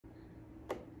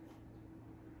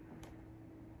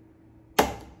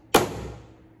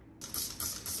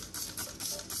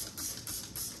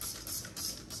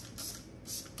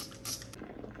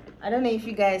I don't know if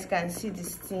you guys can see the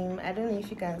steam. I don't know if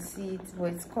you can see it,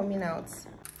 but it's coming out.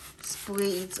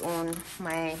 Spray it on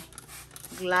my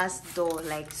glass door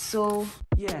like so.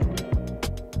 Yeah.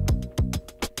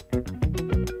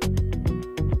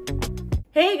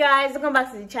 Hey guys, welcome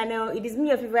back to the channel. It is me,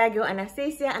 your favorite girl,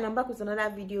 Anastasia, and I'm back with another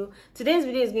video. Today's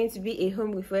video is going to be a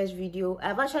home refresh video.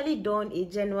 I've actually done a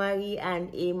January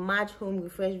and a March home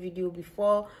refresh video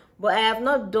before, but I have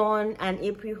not done an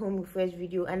April home refresh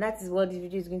video, and that is what this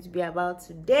video is going to be about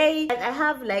today. I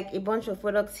have like a bunch of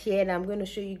products here that I'm going to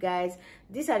show you guys.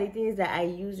 These are the things that I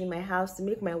use in my house to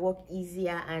make my work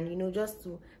easier, and you know, just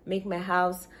to make my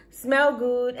house smell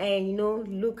good and you know,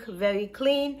 look very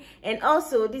clean. And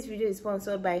also, this video is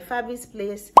sponsored by Fabri's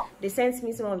Place. They sent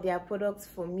me some of their products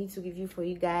for me to review for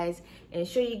you guys and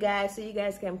show you guys, so you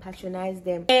guys can patronize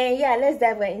them. And yeah, let's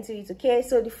dive right into it. Okay,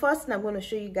 so the first thing I'm going to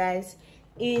show you guys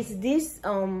is this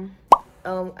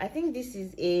I think this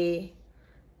is a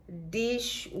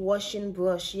dish washing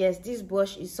brush. Yes, this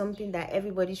brush is something that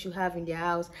everybody should have in their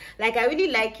house. Like, I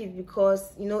really like it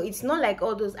because you know, it's not like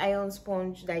all those iron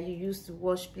sponge that you use to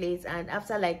wash plates and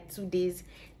after like 2 days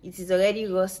it is already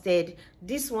rusted.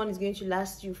 This one is going to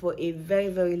last you for a very,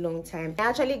 very long time. I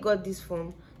actually got this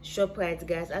from ShopRite,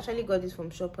 guys. I actually got this from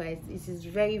ShopRite. This is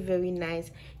very, very nice.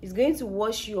 It's going to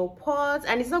wash your pots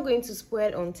and it's not going to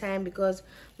spoil on time because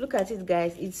look at it,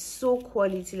 guys. It's so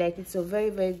quality. Like, it's a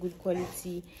very, very good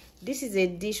quality. This is a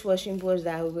dishwashing brush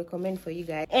that I would recommend for you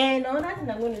guys. And another thing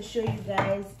I'm going to show you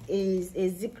guys is a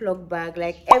Ziploc bag.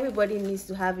 Like, everybody needs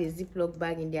to have a Ziploc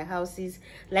bag in their houses.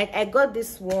 Like, I got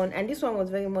this one and this one was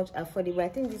very much affordable. I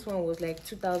think this one was like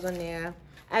 2,000 naira.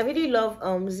 I really love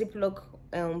Ziploc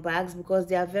bags because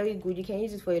they are very good. You can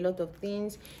use it for a lot of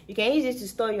things. You can use it to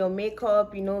store your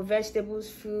makeup, you know, vegetables,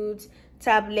 fruits,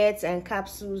 tablets and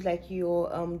capsules, like your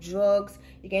drugs.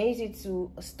 You can use it to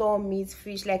store meat,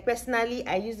 fish. Like, personally,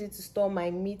 I use it to store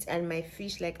my meat and my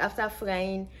fish. Like, after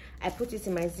frying, I put it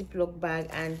in my Ziploc bag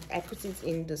and I put it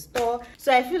in the store.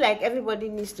 So I feel like everybody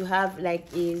needs to have like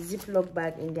a Ziploc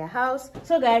bag in their house.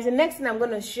 So guys, the next thing I'm going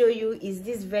to show you is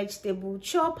this vegetable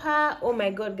chopper. Oh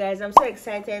my god, guys, I'm so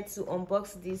excited to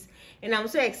unbox this and I'm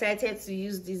so excited to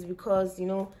use this because, you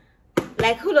know,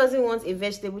 like, who doesn't want a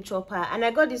vegetable chopper? And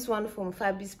I got this one from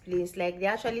Fabri's Place. Like, they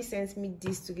actually sent me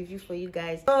this to review for you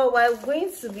guys. So we're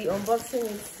going to be unboxing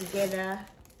it together.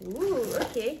 Ooh,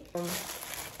 okay.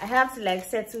 I have to like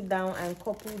settle down and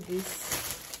couple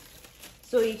this.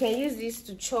 So you can use this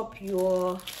to chop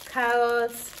your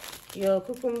carrots, your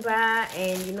cucumber,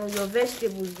 and you know, your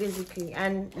vegetables basically,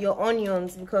 and your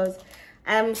onions, because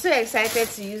I'm so excited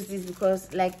to use this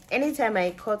because like anytime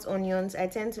I cut onions, I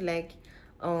tend to like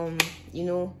you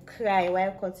know, cry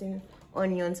while cutting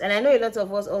onions, and I know a lot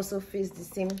of us also face the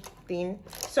same thing.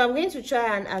 So I'm going to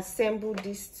try and assemble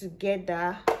this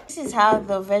together. This is how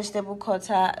the vegetable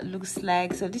cutter looks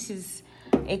like. So this is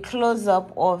a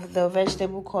close-up of the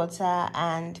vegetable cutter,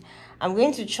 and I'm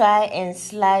going to try and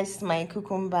slice my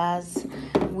cucumbers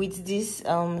with this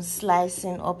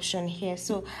slicing option here.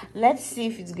 So let's see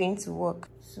if it's going to work.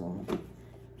 So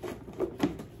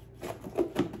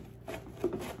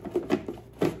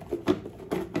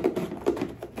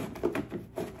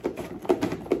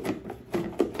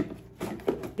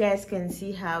you guys can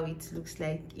see how it looks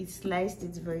like. It sliced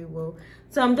it very well.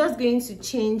 So I'm just going to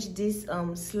change this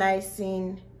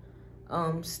slicing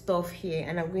stuff here,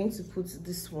 and I'm going to put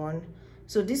this one.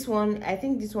 So this one, I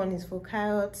think this one is for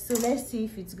carrots. So let's see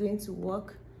if it's going to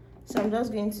work. So I'm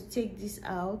just going to take this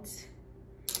out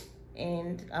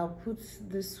and I'll put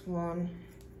this one,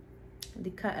 the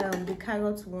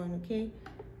carrot one. Okay,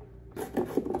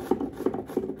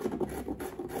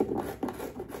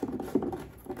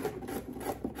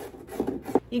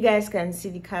 you guys can see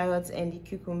the carrots and the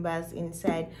cucumbers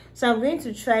inside. So I'm going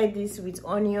to try this with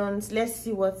onions. Let's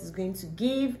see what it's going to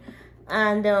give.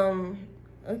 And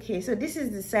okay, so this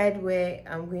is the side where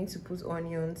I'm going to put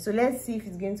onions. So let's see if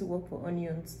it's going to work for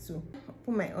onions too. I'll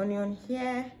put my onion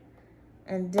here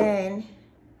and then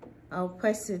I'll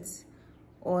press it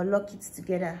or lock it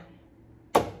together.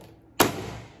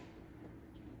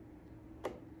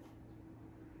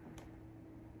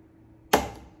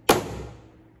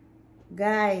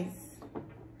 Guys,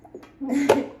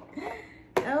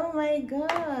 oh my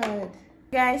god,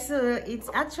 guys, so it's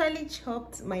actually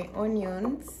chopped my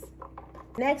onions.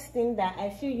 Next thing that I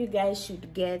feel you guys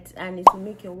should get, and it will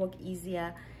make your work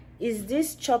easier, is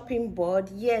this chopping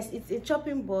board. Yes, it's a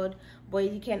chopping board,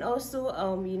 but you can also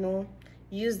you know,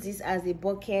 use this as a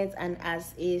bucket and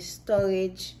as a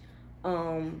storage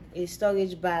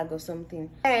bag or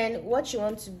something. And what you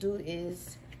want to do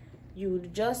is you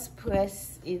just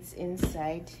press it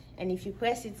inside, and if you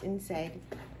press it inside,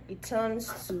 it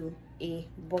turns to a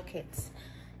bucket,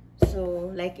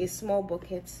 so like a small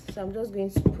bucket. So I'm just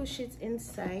going to push it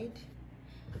inside,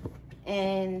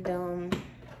 and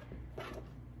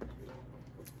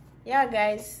yeah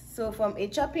guys, so from a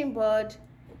chopping board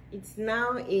it's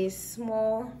now a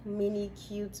small mini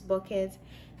cute bucket.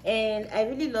 And I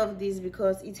really love this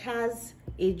because it has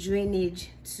a drainage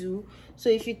too, so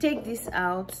if you take this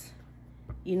out,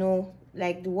 you know,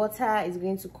 like the water is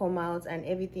going to come out and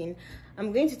everything.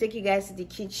 I'm going to take you guys to the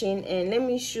kitchen and let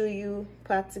me show you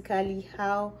practically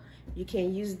how you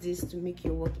can use this to make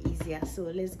your work easier. So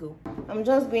let's go. I'm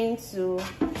just going to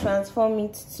transform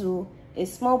it to a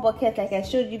small bucket like I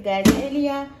showed you guys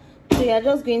earlier. So you're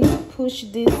just going to push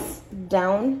this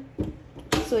down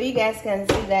so you guys can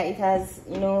see that it has,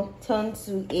 you know, turned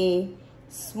to a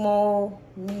small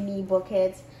mini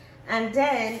bucket. And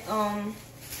then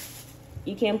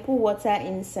you can put water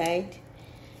inside,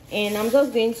 and I'm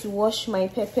just going to wash my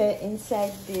pepper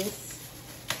inside this.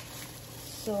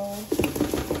 So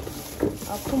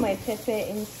I'll put my pepper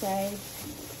inside,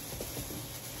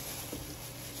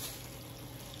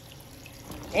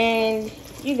 and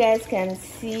you guys can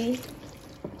see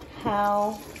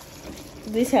how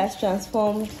this has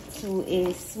transformed to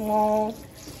a small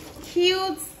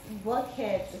cute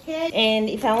bucket. Okay, and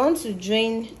if I want to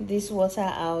drain this water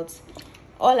out,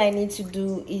 all I need to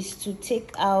do is to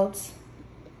take out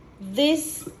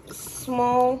this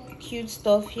small cute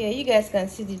stuff here. You guys can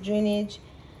see the drainage,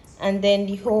 and then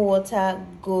the whole water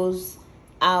goes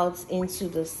out into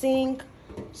the sink.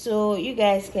 So you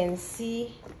guys can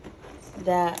see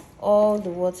that all the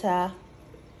water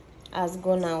has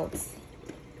gone out.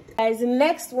 Guys, the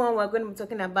next one we're going to be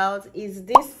talking about is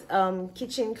this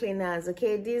kitchen cleaners.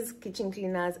 Okay, these kitchen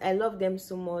cleaners, I love them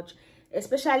so much,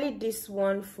 especially this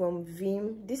one from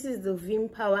Vim. This is the Vim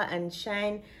Power and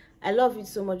Shine. I love it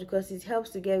so much because it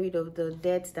helps to get rid of the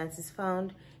dirt that is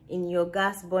found in your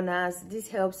gas burners. This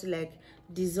helps to like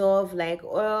dissolve like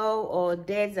oil or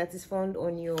dirt that is found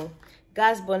on your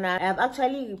gas burner. I have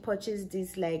actually repurchased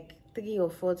this like 3 or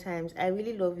 4 times. I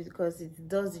really love it because it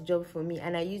does the job for me,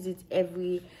 and I use it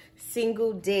every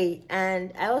single day.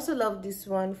 And I also love this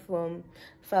one from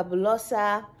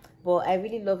Fabulosa, but I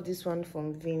really love this one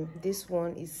from Vim. This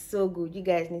one is so good. You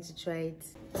guys need to try it.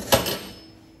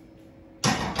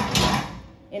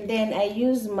 And then I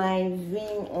use my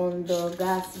Vim on the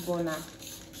gas burner.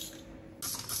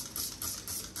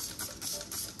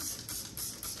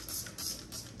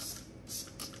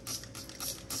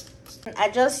 I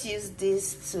just use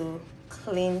this to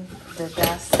clean the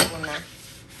gas burner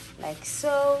like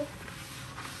so.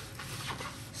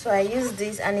 So I use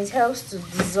this, and it helps to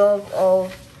dissolve all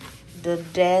the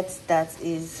dirt that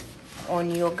is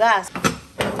on your gas.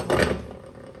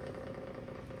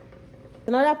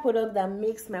 Another product that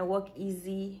makes my work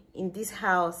easy in this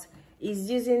house is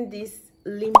using this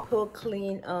Limpo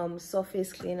Clean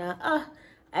surface cleaner.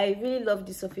 I really love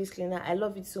the surface cleaner. I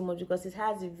love it so much because it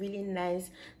has a really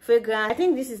nice fragrance. I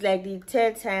think this is like the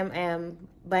 3rd time I am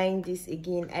buying this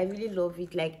again. I really love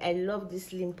it. Like, I love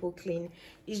this Limpo Clean.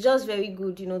 It's just very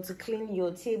good, you know, to clean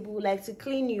your table, like to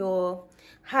clean your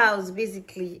house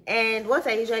basically. And what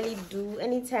I usually do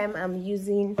anytime I'm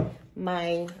using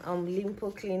my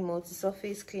Limpo Clean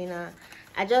multi-surface cleaner,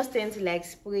 I just tend to like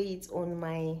spray it on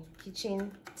my kitchen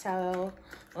towel,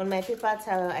 on my paper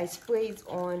towel. I spray it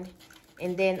on,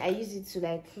 and then I use it to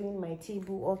like clean my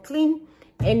table or clean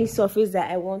any surface that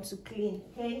I want to clean.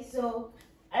 Okay, so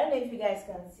I don't know if you guys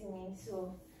can see me.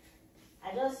 So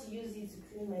I just use it to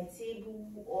clean my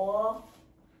table or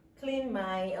clean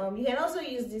my you can also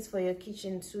use this for your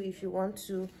kitchen too if you want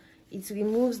to. It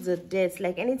removes the dirt.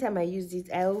 Like anytime I use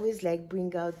it, I always like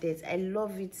bring out dirt. I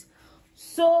love it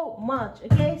so much.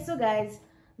 Okay, so guys,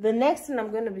 the next thing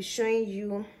I'm going to be showing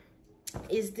you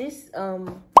is this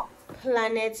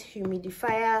Planet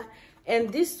humidifier, and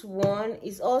this one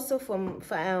is also from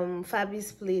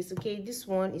Fabi's Place. Okay, this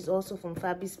one is also from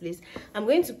Fabi's Place. I'm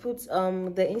going to put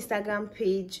the Instagram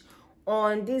page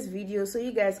on this video so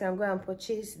you guys can go and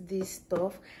purchase this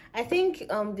stuff. I think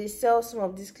they sell some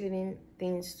of these cleaning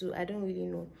things too. I don't really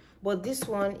know, but this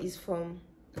one is from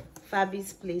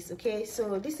Fabi's Place. Okay,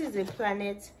 so this is a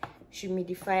Planet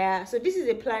humidifier. So this is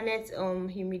a Planet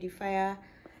humidifier,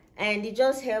 and it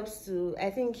just helps to,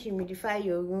 I think, humidify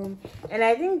your room. And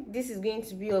I think this is going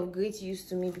to be of great use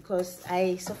to me because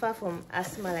I suffer from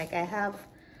asthma. Like, I have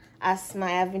asthma.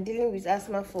 I have been dealing with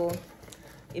asthma for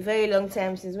a very long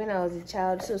time, since when I was a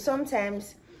child. So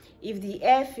sometimes if the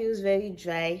air feels very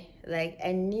dry, like,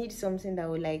 I need something that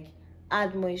will like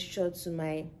add moisture to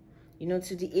my, you know,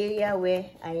 to the area where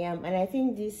I am. And I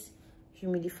think this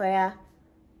humidifier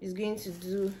is going to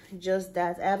do just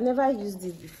that. I have never used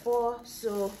it before,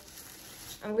 so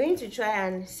I'm going to try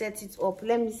and set it up.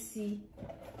 Let me see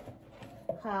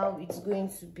how it's going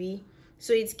to be.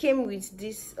 So it came with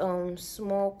this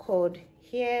small cord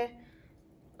here.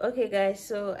 Okay guys,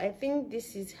 so I think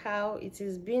this is how it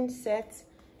is being set,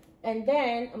 and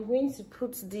then I'm going to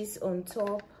put this on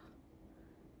top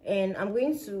and I'm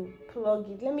going to plug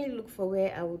it. Let me look for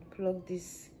where I would plug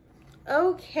this.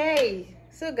 Okay,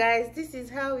 so guys, this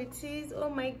is how it is. Oh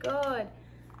my god,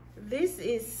 this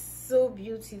is so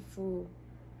beautiful.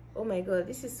 Oh my god,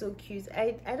 this is so cute.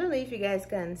 I don't know if you guys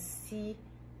can see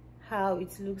how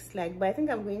it looks like, but I think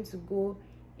I'm going to go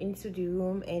into the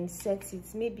room and set it.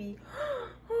 Maybe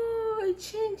oh, it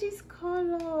changes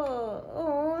color.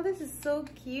 Oh, this is so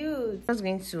cute. I was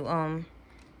going to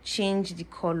change the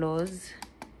colors.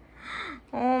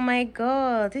 Oh my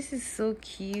god, this is so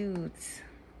cute.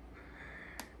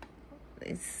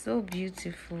 It's so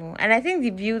beautiful, and I think the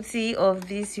beauty of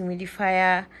this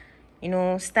humidifier, you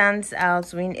know, stands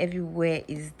out when everywhere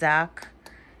is dark.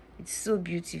 It's so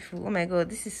beautiful. Oh my god,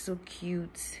 this is so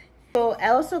cute. So I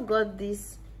also got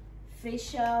this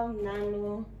facial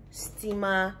nano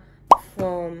steamer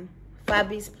from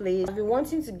Fabi's Place. I've been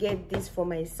wanting to get this for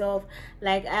myself.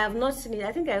 Like, I have not seen it.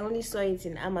 I think I only saw it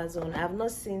in Amazon. I have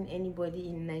not seen anybody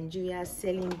in Nigeria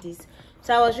selling this,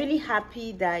 so I was really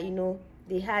happy that, you know,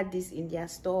 they had this in their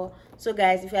store. So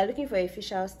guys, if you are looking for a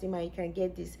facial steamer, you can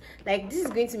get this. Like, this is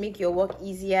going to make your work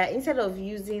easier. Instead of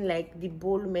using like the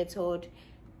bowl method,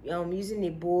 using a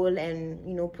bowl and,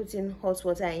 you know, putting hot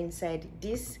water inside,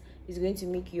 this is going to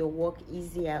make your work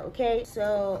easier. Okay,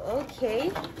 so okay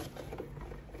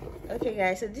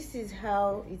guys, so this is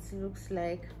how it looks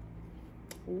like.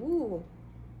 Ooh,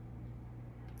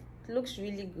 it looks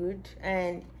really good,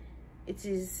 and it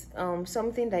is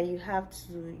something that you have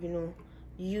to, you know,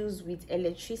 use with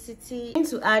electricity. You're going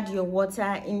to add your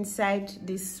water inside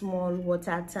this small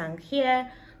water tank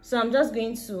here. So I'm just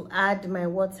going to add my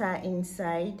water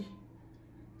inside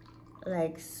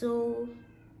like so.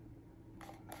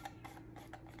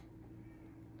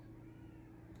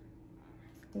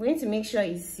 I'm going to make sure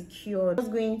it's secure. I'm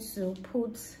just going to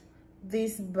put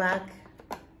this back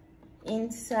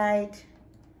inside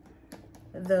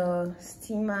the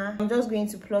steamer. I'm just going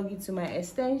to plug it to my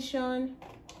extension.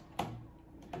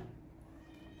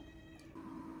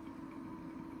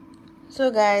 So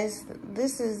guys,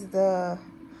 this is the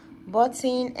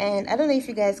button, and I don't know if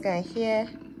you guys can hear,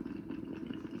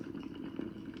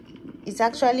 it's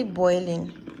actually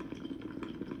boiling.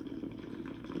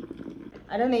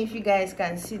 I don't know if you guys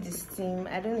can see the steam.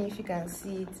 I don't know if you can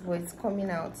see it, but it's coming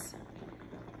out.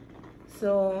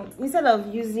 So instead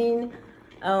of using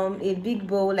a big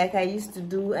bowl like I used to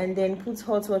do and then put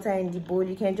hot water in the bowl,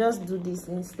 you can just do this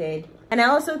instead. And I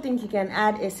also think you can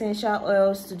add essential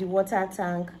oils to the water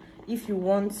tank if you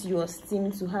want your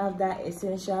steam to have that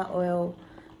essential oil,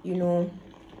 you know,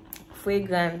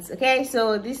 fragrance. Okay,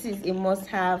 so this is a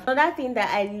must-have. Another thing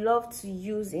that I love to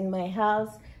use in my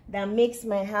house that makes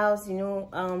my house, you know,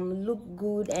 look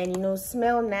good and, you know,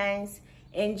 smell nice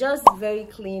and just very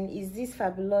clean is this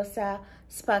Fabulosa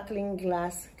sparkling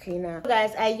glass cleaner. So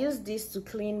guys, I use this to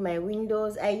clean my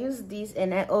windows. I use this,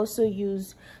 and I also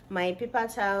use my paper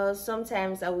towels.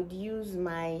 Sometimes I would use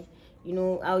my, you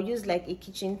know, I'll use like a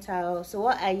kitchen towel. So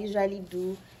what I usually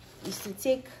do is to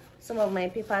take some of my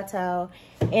paper towel,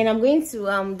 and I'm going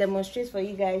to demonstrate for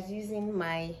you guys using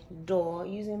my door,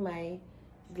 using my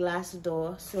glass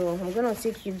door. So I'm gonna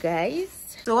take you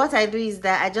guys. So what I do is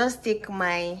that I just take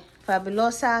my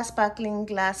Fabulosa sparkling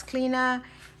glass cleaner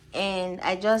and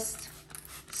I just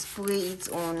spray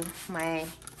it on my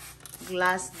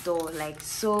glass door like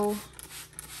so,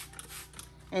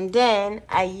 and then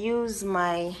I use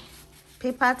my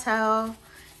paper towel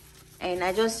and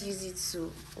I just use it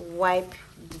to wipe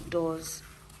the doors.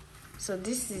 So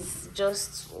this is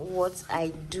just what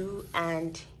I do,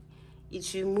 and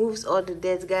it removes all the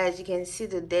dirt. Guys, you can see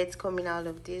the dirt coming out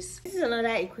of this. This is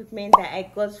another equipment that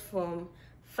I got from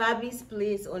Fabi's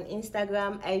Place on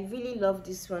Instagram. I really love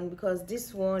this one because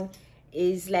this one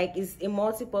is like, it's a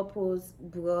multi-purpose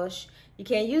brush. You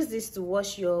can use this to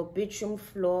wash your bedroom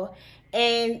floor,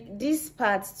 and this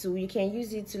part too, you can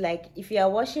use it to, like, if you are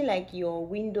washing like your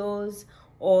windows,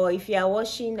 or if you are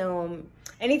washing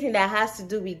anything that has to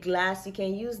do with glass, you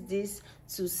can use this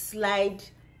to slide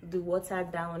the water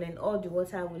down and all the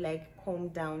water will like come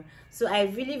down. So I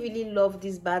really love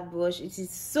this bath brush. It is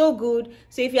so good.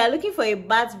 So if you are looking for a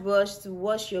bath brush to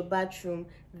wash your bathroom,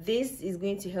 this is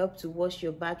going to help to wash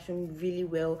your bathroom really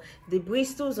well. The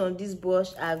bristles on this brush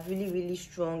are really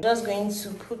strong. I'm just going to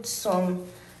put some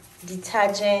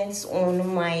detergents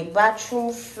on my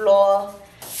bathroom floor,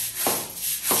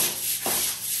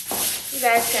 You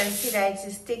guys can see that it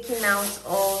is taking out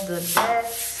all the dirt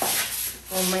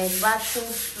on my bathroom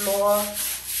floor.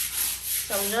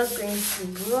 So I'm just going to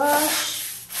brush.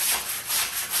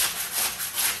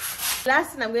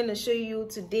 Last thing I'm going to show you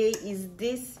today is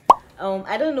this.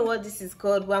 I don't know what this is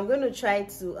called, but I'm going to try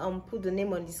to put the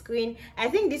name on the screen. I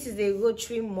think this is a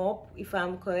rotary mop, if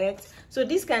I'm correct. So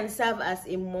this can serve as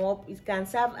a mop. It can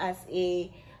serve as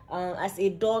a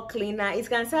door cleaner. It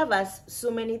can serve as so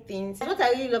many things. What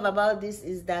I really love about this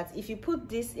is that if you put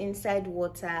this inside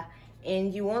water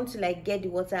and you want to like get the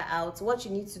water out, what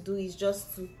you need to do is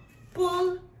just to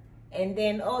pull, and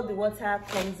then all the water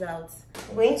comes out.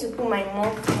 I'm going to put my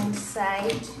mop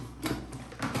inside.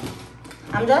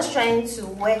 I'm just trying to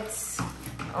wet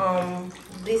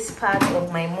this part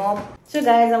of my mop. So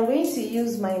guys, I'm going to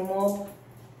use my mop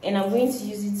and I'm going to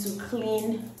use it to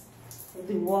clean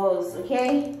the walls,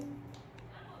 okay?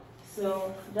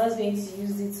 So I'm just going to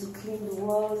use it to clean the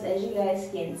walls, as you guys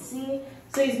can see.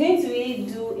 So it's going to really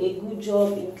do a good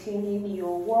job in cleaning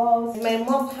your walls. My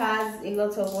mop has a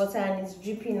lot of water and it's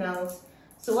dripping out.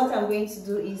 So what I'm going to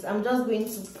do is I'm just going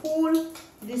to pull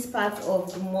this part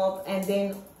of the mop, and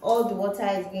then all the water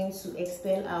is going to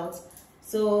expel out.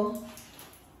 So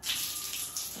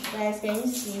guys, can you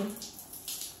see?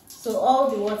 So all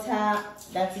the water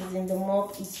that is in the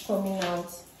mop is coming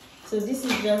out. So this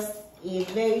is just a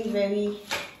very, very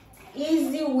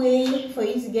easy way for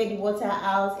you to get the water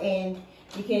out, and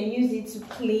you can use it to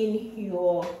clean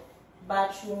your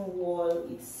bathroom wall.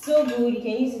 It's so good. You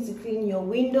can use it to clean your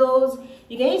windows.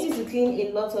 You can use it to clean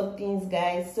a lot of things,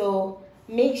 guys. So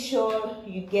make sure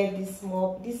you get this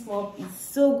mop. This mop is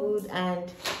so good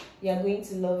and you're going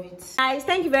to love it. Guys,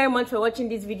 thank you very much for watching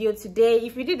this video today.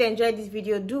 If you did enjoy this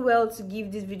video, do well to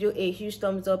give this video a huge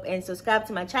thumbs up and subscribe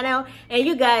to my channel. And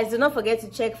you guys, do not forget to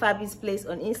check Fabi's Place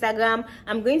on Instagram.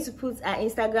 I'm going to put our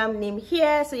Instagram name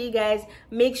here, so you guys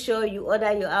make sure you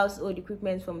order your household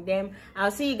equipment from them.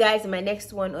 I'll see you guys in my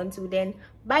next one. Until then,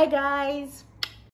 bye guys.